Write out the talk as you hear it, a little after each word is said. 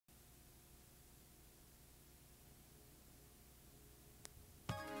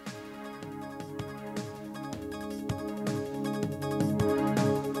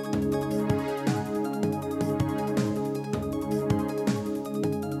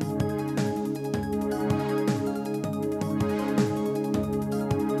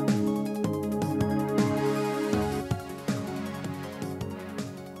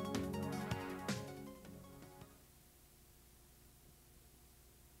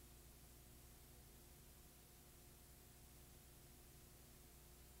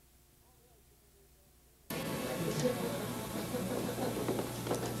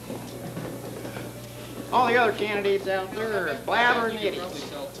All the other candidates out there are blabbering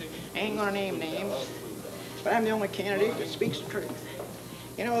idiots. I ain't gonna name names, but I'm the only candidate that speaks the truth.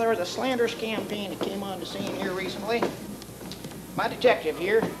 You know, there was a slanderous campaign that came on the scene here recently. My detective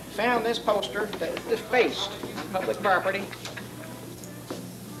here found this poster that was defaced on public property.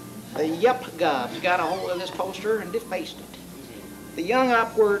 The yup gobs got a hold of this poster and defaced it. The young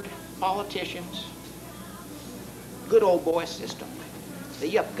upward politicians, good old boy system. The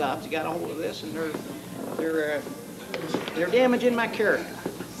yup gobs got a hold of this, and they're damaging my character.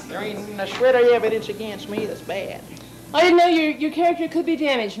 There ain't a shred of evidence against me that's bad. I didn't know your character could be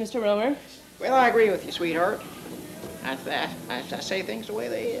damaged, Mr. Romer. Well, I agree with you, sweetheart. I say things the way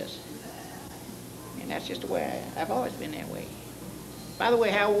they is. And that's just the way I've always been that way. By the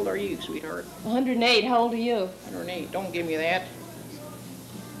way, how old are you, sweetheart? 108. How old are you? 108. Don't give me that.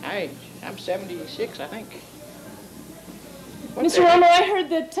 I'm 76, I think. Mr. Romer, I heard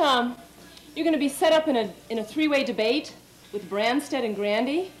that you're going to be set up in a three-way debate with Branstad and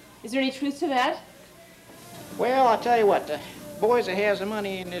Grandy. Is there any truth to that? Well, I'll tell you what, the boys that has the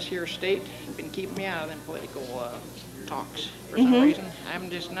money in this here state have been keeping me out of them political talks for some reason. I'm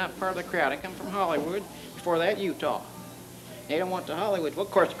just not part of the crowd. I come from Hollywood. Before that, Utah. They don't want the Hollywood. Well,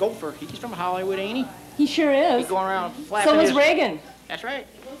 of course, Gopher, he's from Hollywood, ain't he? He sure is. He's going around flapping So is Reagan. That's right.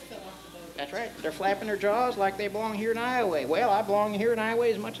 That's right. They're flapping their jaws like they belong here in Iowa. Well, I belong here in Iowa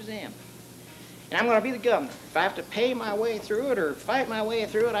as much as them. And I'm going to be the governor. If I have to pay my way through it or fight my way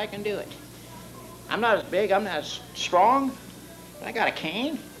through it, I can do it. I'm not as big, I'm not as strong, but I got a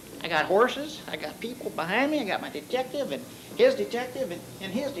cane, I got horses, I got people behind me, I got my detective and his detective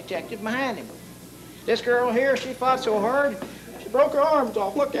and his detective behind him. This girl here, she fought so hard, she broke her arms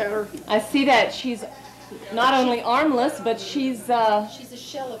off. Look at her. I see that. She's not only armless, but she's She's a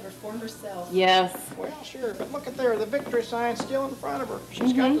shell of her former self. Yes. Well, sure, but look at there, the victory sign's still in front of her.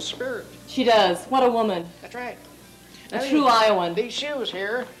 She's got the spirit. She does. What a woman. That's right. A true Iowan. These shoes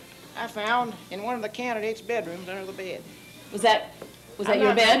here, I found in one of the candidates' bedrooms under the bed. Was that your I'm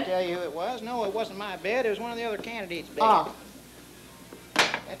not bed? gonna tell you it was. No, it wasn't my bed. It was one of the other candidates' beds. Oh.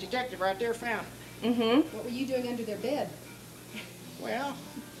 That detective right there found it. What were you doing under their bed? Well,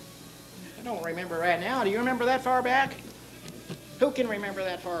 I don't remember right now. Do you remember that far back? Who can remember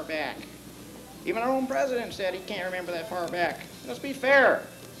that far back? Even our own president said he can't remember that far back. Let's be fair.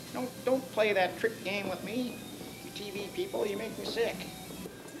 Don't play that trick game with me. You TV people, you make me sick.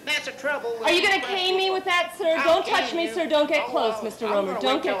 That's the trouble with... Are you going to cane me with that, sir? Don't touch me, sir. Don't get close, Mr. Romer.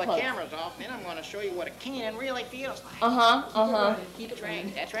 Don't get close. I'm going to wait till the camera's off, then I'm going to show you what a caning really feels like. Keep it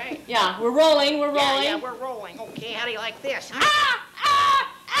Right, that's right. Yeah, we're rolling, we're rolling. Yeah, we're rolling. Okay, how do you like this?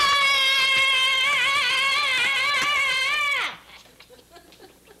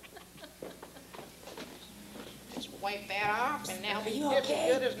 Just wipe that off, and now be just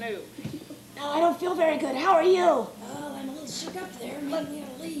as good as new. No, I don't feel very good. How are you? Well, I'm a little shook up there. Maybe we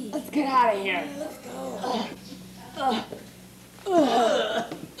ought to leave. Let's get out of here. Let's go.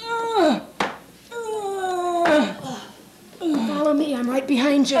 Follow me. I'm right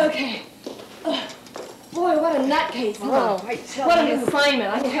behind you. Okay. Boy, what a nutcase. Oh, I tell What you. an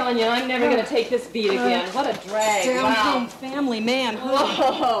assignment. I'm telling you, I'm never going to take this beat again. What a drag. Down-home Wow. family man.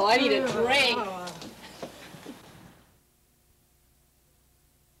 Whoa, I need a drink.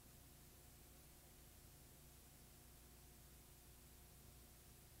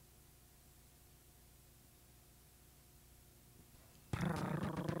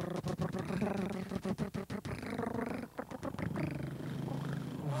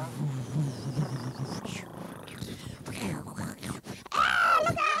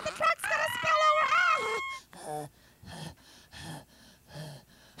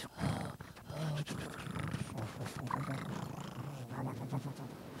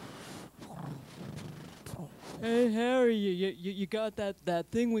 Hey Harry, you got that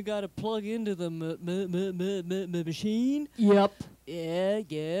thing we gotta plug into the machine? Yep.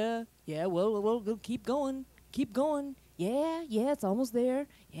 Yeah. Well, keep going. Yeah, it's almost there.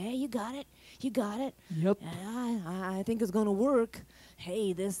 Yeah, you got it. Yep. I think it's gonna work.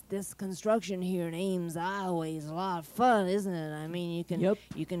 Hey, this construction here in Ames, Iowa is a lot of fun, isn't it? I mean,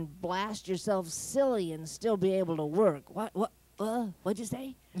 you can blast yourself silly and still be able to work. What'd you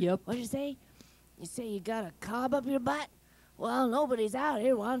say? Yep. What'd you say? You say you got a cob up your butt? Well, nobody's out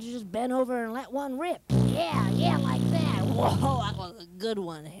here. Why don't you just bend over and let one rip? Yeah, like that. Whoa, that was a good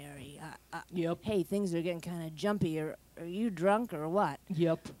one, Harry. Yep. Hey, things are getting kind of jumpy. Are you drunk or what?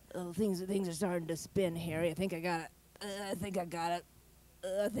 Yep. Things are starting to spin, Harry. I think I got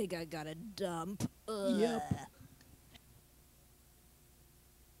a dump. Yep.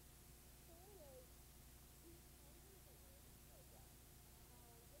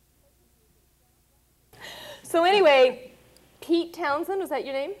 So anyway, Pete Townsend, was that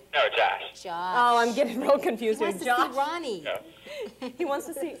your name? No, Josh. Josh. Oh, I'm getting real confused He here. wants to Josh. see Ronnie. No. He wants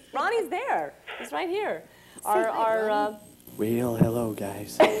to see. Ronnie's there. He's right here. Well, hello,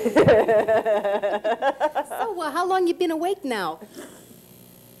 guys. So, how long you been awake now?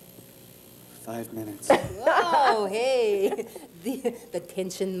 5 minutes. Oh, hey, the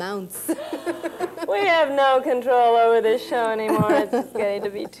tension mounts. We have no control over this show anymore. It's getting to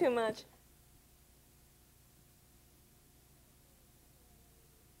be too much.